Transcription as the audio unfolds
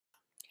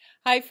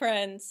Hi,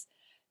 friends.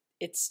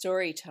 It's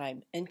story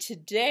time, and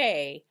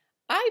today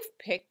I've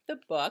picked the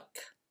book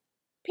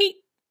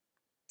Pete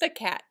the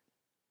Cat,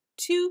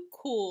 Too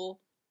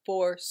Cool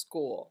for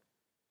School.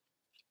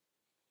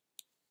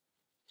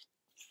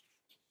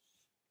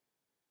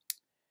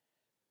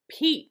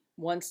 Pete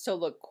wants to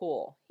look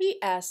cool.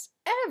 He asks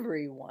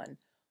everyone,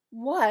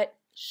 "What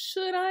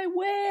should I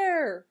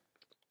wear?"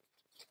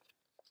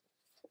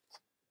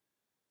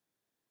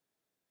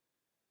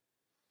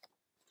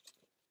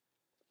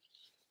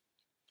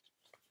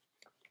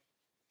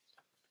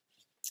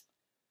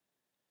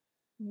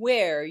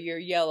 "Wear your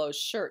yellow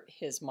shirt,"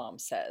 his mom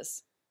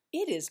says.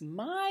 "It is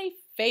my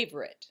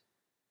favorite."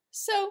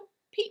 So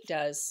Pete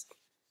does.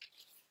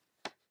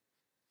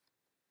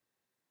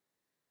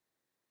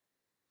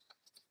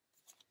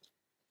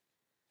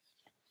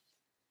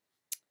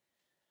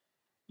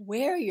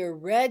 "Wear your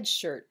red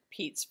shirt,"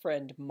 Pete's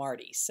friend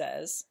Marty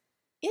says.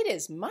 "It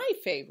is my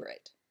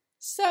favorite."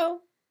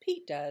 So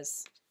Pete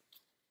does.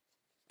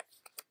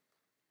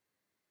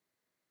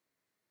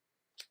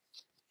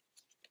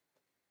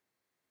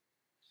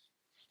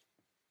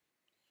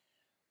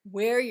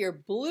 "Wear your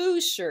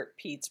blue shirt,"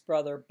 Pete's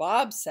brother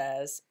Bob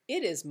says.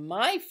 "It is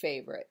my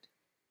favorite."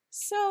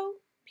 So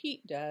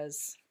Pete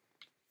does.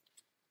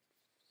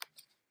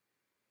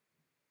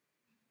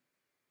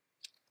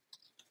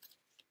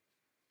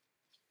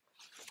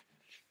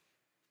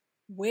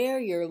 "Wear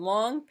your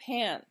long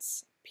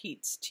pants,"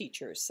 Pete's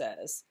teacher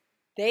says.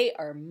 "They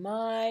are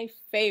my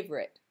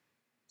favorite."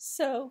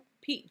 So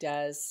Pete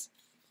does.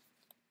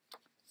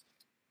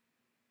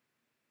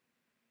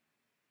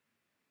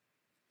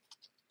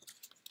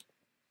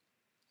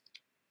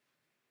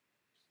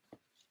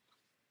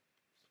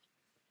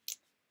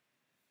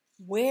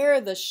 "Wear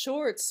the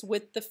shorts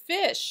with the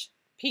fish,"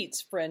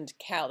 Pete's friend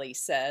Callie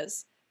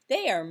says.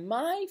 "They are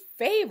my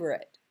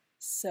favorite."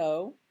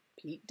 So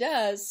Pete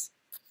does.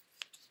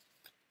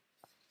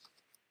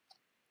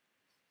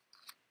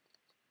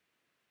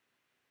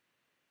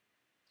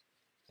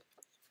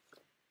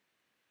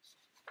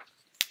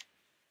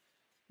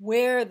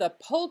 "Wear the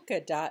polka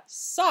dot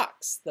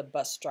socks," the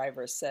bus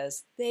driver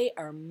says. "They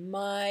are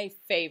my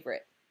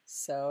favorite."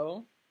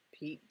 So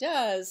Pete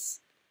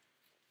does.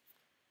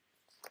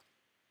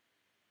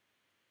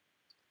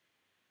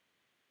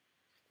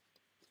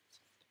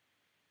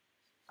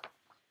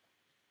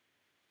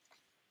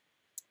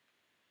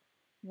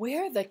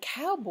 "Wear the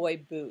cowboy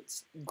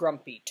boots,"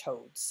 Grumpy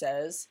Toad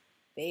says.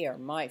 "They are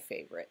my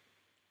favorite."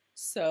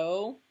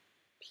 So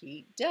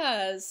Pete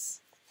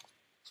does.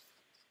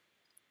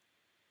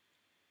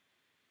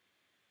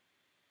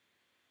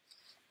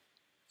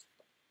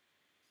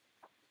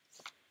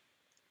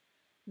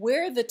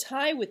 "Wear the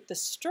tie with the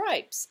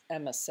stripes,"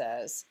 Emma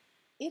says.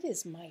 "It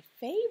is my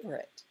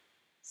favorite."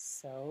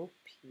 So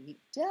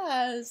Pete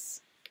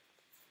does.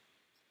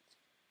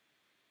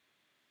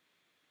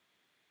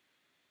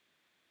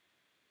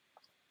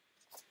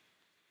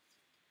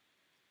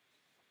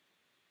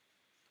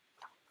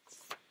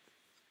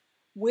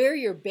 "Wear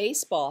your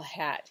baseball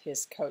hat,"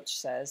 his coach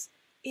says.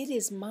 "It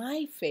is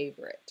my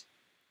favorite."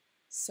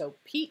 So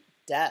Pete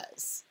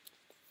does.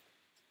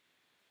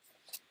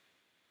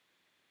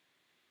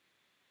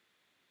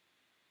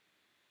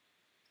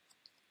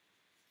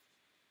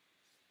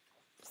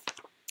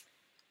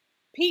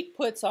 Pete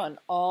puts on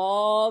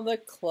all the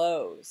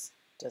clothes.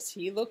 Does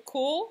he look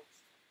cool?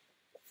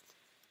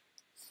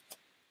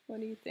 What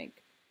do you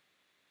think?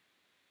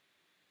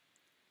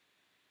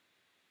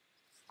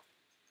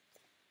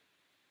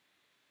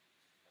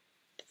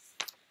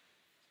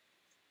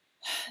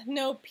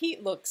 No,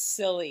 Pete looks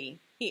silly.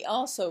 He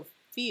also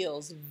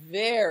feels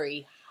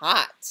very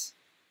hot.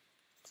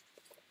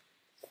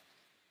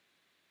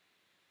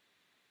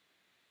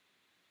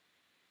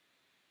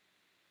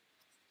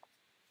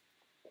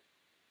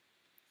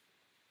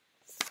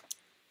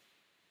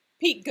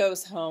 Pete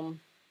goes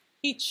home.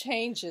 He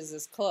changes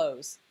his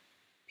clothes.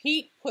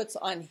 Pete puts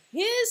on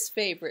his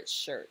favorite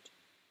shirt.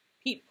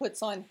 Pete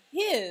puts on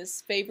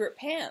his favorite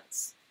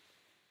pants.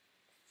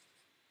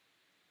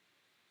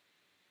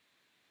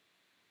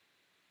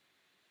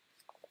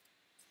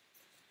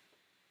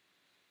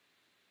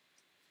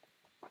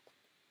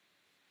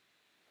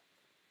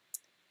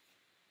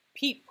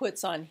 Pete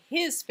puts on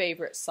his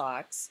favorite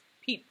socks.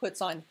 Pete puts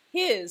on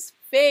his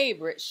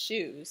favorite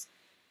shoes.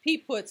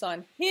 Pete puts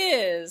on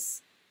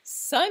his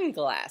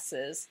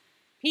sunglasses.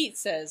 Pete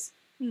says,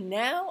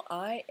 "Now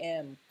I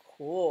am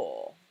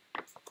cool."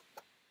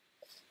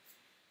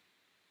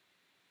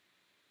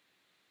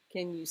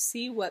 Can you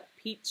see what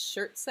Pete's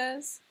shirt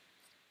says?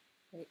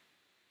 Right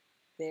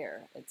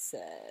there it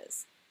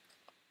says,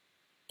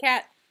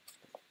 "Cat."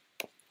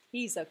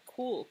 He's a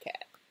cool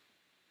cat.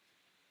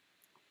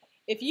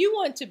 If you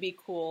want to be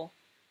cool,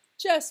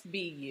 just be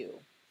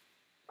you.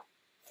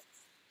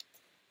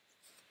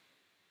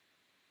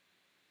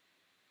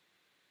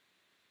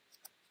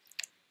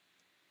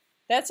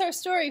 That's our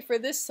story for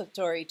this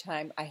story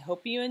time. I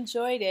hope you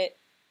enjoyed it.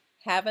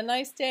 Have a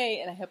nice day,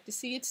 and I hope to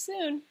see you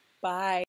soon. Bye.